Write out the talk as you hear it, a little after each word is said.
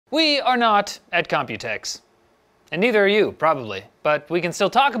We are not at Computex. And neither are you, probably. But we can still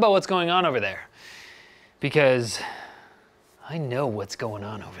talk about what's going on over there. Because I know what's going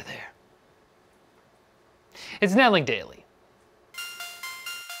on over there. It's Netlink Daily.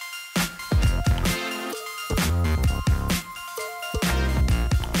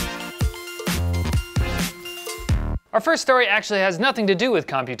 Our first story actually has nothing to do with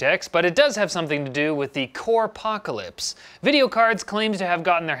Computex, but it does have something to do with the Core-pocalypse. Video cards claim to have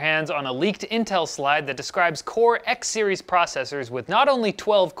gotten their hands on a leaked Intel slide that describes Core X series processors with not only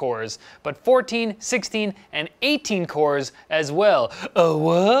 12 cores, but 14, 16, and 18 cores as well.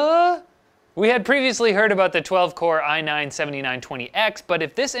 What? We had previously heard about the 12-core i9-7920X, but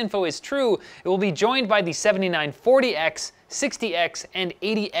if this info is true, it will be joined by the 7940X, 60X, and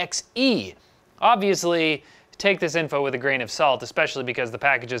 80XE. Obviously, take this info with a grain of salt, especially because the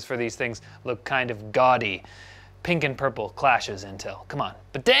packages for these things look kind of gaudy. Pink and purple clashes, Intel. Come on.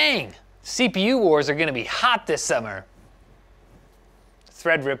 But dang! CPU wars are gonna be hot this summer.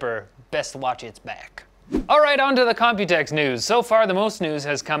 Threadripper, best watch its back. Alright, on to the Computex news. So far, the most news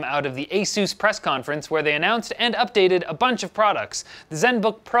has come out of the ASUS press conference where they announced and updated a bunch of products. The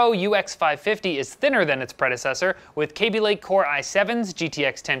Zenbook Pro Ux 550 is thinner than its predecessor, with Kaby Lake Core i7s,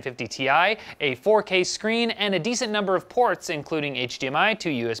 GTX 1050 Ti, a 4K screen, and a decent number of ports, including HDMI, 2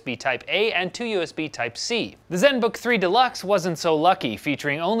 USB Type-A, and 2 USB Type-C. The Zenbook 3 Deluxe wasn't so lucky,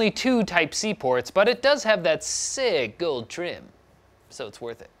 featuring only 2 Type-C ports, but it does have that sick gold trim, so it's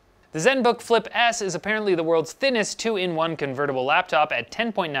worth it. The Zenbook Flip S is apparently the world's thinnest 2-in-1 convertible laptop at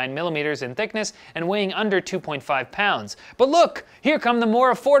 10.9 millimeters in thickness and weighing under 2.5 pounds. But look, here come the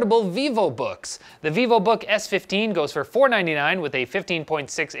more affordable VivoBooks. The VivoBook S15 goes for $499 with a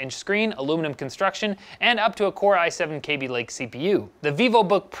 15.6-inch screen, aluminum construction, and up to a Core i7 Kaby Lake CPU. The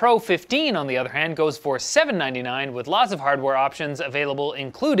VivoBook Pro 15, on the other hand, goes for $799 with lots of hardware options available,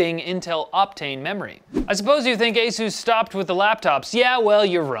 including Intel Optane memory. I suppose you think ASUS stopped with the laptops. Yeah, well,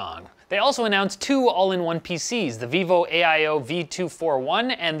 you're wrong. They also announced 2 all-in-one PCs, the Vivo AIO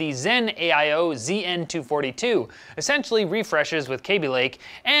V241 and the Zen AIO ZN242, essentially refreshes with Kaby Lake,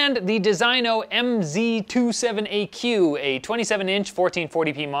 and the Designo MZ27AQ, a 27-inch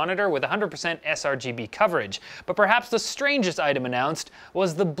 1440p monitor with 100% sRGB coverage. But perhaps the strangest item announced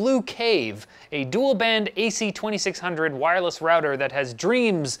was the Blue Cave, a dual-band AC2600 wireless router that has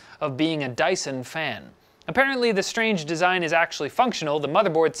dreams of being a Dyson fan. Apparently, the strange design is actually functional. The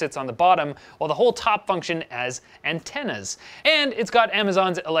motherboard sits on the bottom, while the whole top function has antennas. And it's got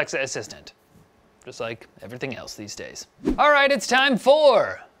Amazon's Alexa Assistant. Just like everything else these days. Alright, it's time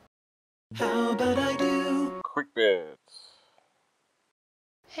for... How about I do... Quick Bits.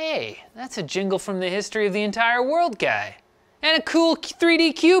 Hey, that's a jingle from the History of the Entire World guy. And a cool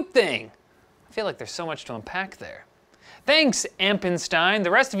 3D cube thing. I feel like there's so much to unpack there. Thanks, Ampenstein.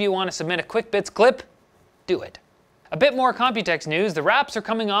 The rest of you want to submit a Quick Bits clip? Do it. A bit more Computex news. The wraps are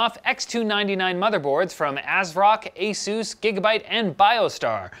coming off X299 motherboards from ASRock, ASUS, Gigabyte, and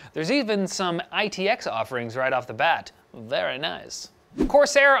BioStar. There's even some ITX offerings right off the bat. Very nice.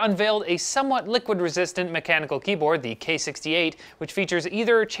 Corsair unveiled a somewhat liquid-resistant mechanical keyboard, the K68, which features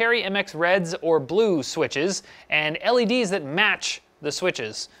either Cherry MX Reds or blue switches, and LEDs that match the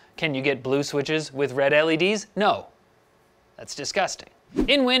switches. Can you get blue switches with red LEDs? No. That's disgusting.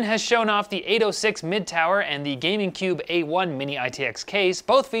 InWin has shown off the 806 mid-tower and the Gaming Cube A1 mini ITX case,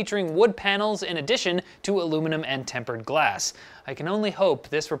 both featuring wood panels in addition to aluminum and tempered glass. I can only hope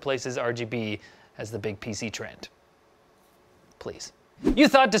this replaces RGB as the big PC trend. Please. You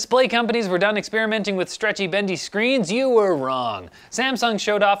thought display companies were done experimenting with stretchy, bendy screens? You were wrong. Samsung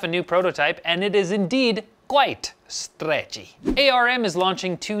showed off a new prototype, and it is indeed quite stretchy. ARM is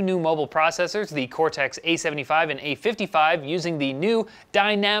launching 2 new mobile processors, the Cortex A75 and A55, using the new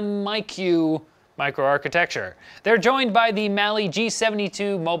Dynamic-U microarchitecture. They're joined by the Mali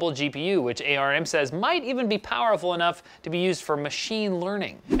G72 mobile GPU, which ARM says might even be powerful enough to be used for machine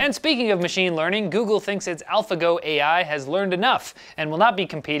learning. And speaking of machine learning, Google thinks its AlphaGo AI has learned enough and will not be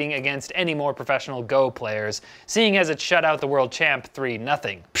competing against any more professional Go players, seeing as it shut out the world champ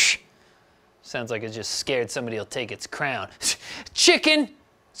 3-0. Psh! Sounds like it just scared somebody will take its crown. Chicken!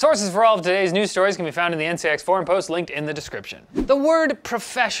 Sources for all of today's news stories can be found in the NCX forum post linked in the description. The word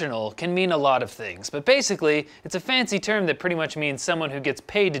professional can mean a lot of things, but basically, it's a fancy term that pretty much means someone who gets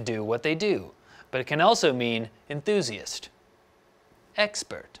paid to do what they do. But it can also mean enthusiast,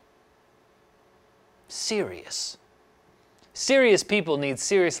 expert, serious. Serious people need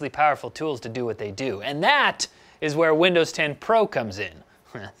seriously powerful tools to do what they do, and that is where Windows 10 Pro comes in.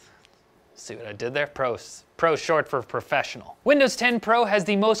 See what I did there? Pro short for professional. Windows 10 Pro has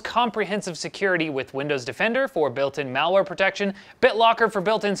the most comprehensive security with Windows Defender for built-in malware protection, BitLocker for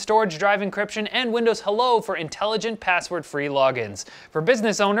built-in storage drive encryption, and Windows Hello for intelligent password-free logins. For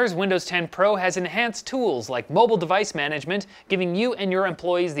business owners, Windows 10 Pro has enhanced tools like mobile device management, giving you and your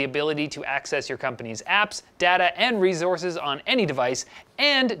employees the ability to access your company's apps, data, and resources on any device,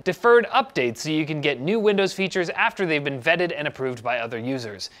 and deferred updates so you can get new Windows features after they've been vetted and approved by other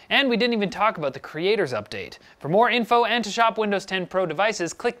users. And we didn't even talk about the Creators Update. For more info and to shop Windows 10 Pro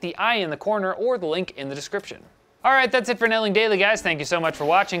devices, click the I in the corner or the link in the description. Alright, that's it for Nailing Daily, guys. Thank you so much for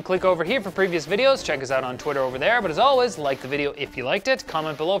watching. Click over here for previous videos. Check us out on Twitter over there. But as always, like the video if you liked it,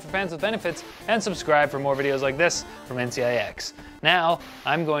 comment below for fans with benefits, and subscribe for more videos like this from NCIX. Now,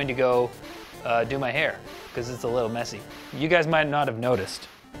 I'm going to go do my hair, because it's a little messy. You guys might not have noticed.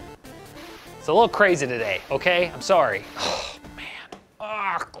 It's a little crazy today, okay? I'm sorry. Oh,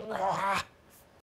 man.